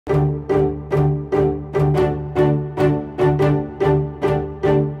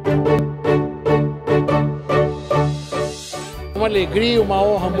alegria e uma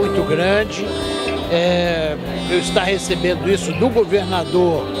honra muito grande eu estar recebendo isso do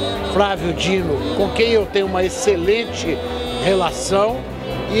governador Flávio Dino, com quem eu tenho uma excelente relação,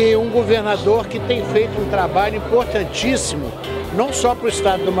 e um governador que tem feito um trabalho importantíssimo, não só para o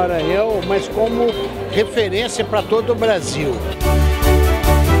estado do Maranhão, mas como referência para todo o Brasil.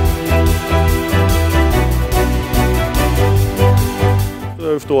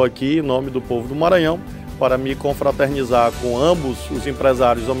 Eu estou aqui em nome do povo do Maranhão para me confraternizar com ambos os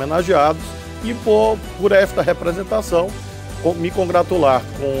empresários homenageados e por esta representação me congratular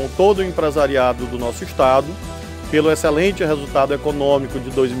com todo o empresariado do nosso estado pelo excelente resultado econômico de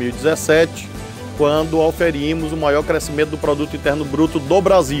 2017, quando oferimos o maior crescimento do Produto Interno Bruto do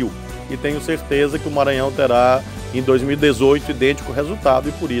Brasil. E tenho certeza que o Maranhão terá em 2018 idêntico resultado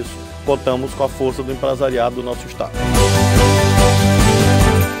e por isso contamos com a força do empresariado do nosso estado.